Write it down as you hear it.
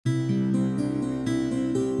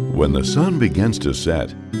When the sun begins to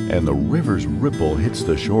set and the river's ripple hits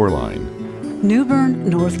the shoreline, New Bern,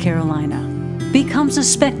 North Carolina becomes a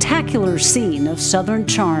spectacular scene of Southern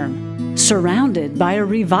charm, surrounded by a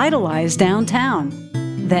revitalized downtown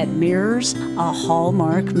that mirrors a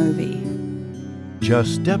Hallmark movie.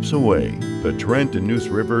 just steps away, the Trent and Neuse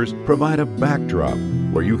rivers provide a backdrop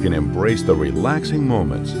where you can embrace the relaxing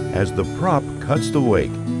moments as the prop cuts the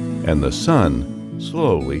wake and the sun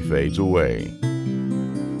slowly fades away.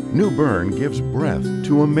 New Bern gives breath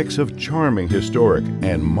to a mix of charming historic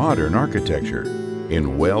and modern architecture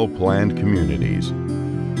in well-planned communities.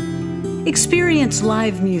 Experience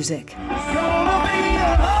live music,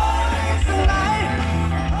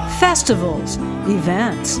 festivals,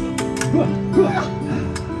 events,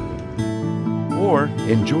 Or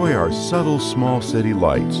enjoy our subtle small city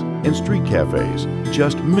lights and street cafes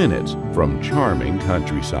just minutes from charming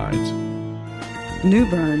countrysides. New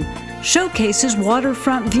Bern showcases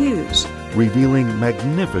waterfront views, Revealing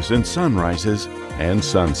magnificent sunrises and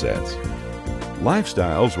sunsets.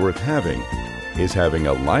 Lifestyles worth having is having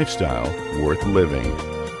a lifestyle worth living.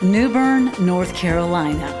 New Bern, North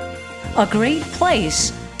Carolina. A great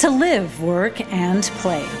place to live, work, and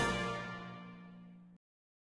play.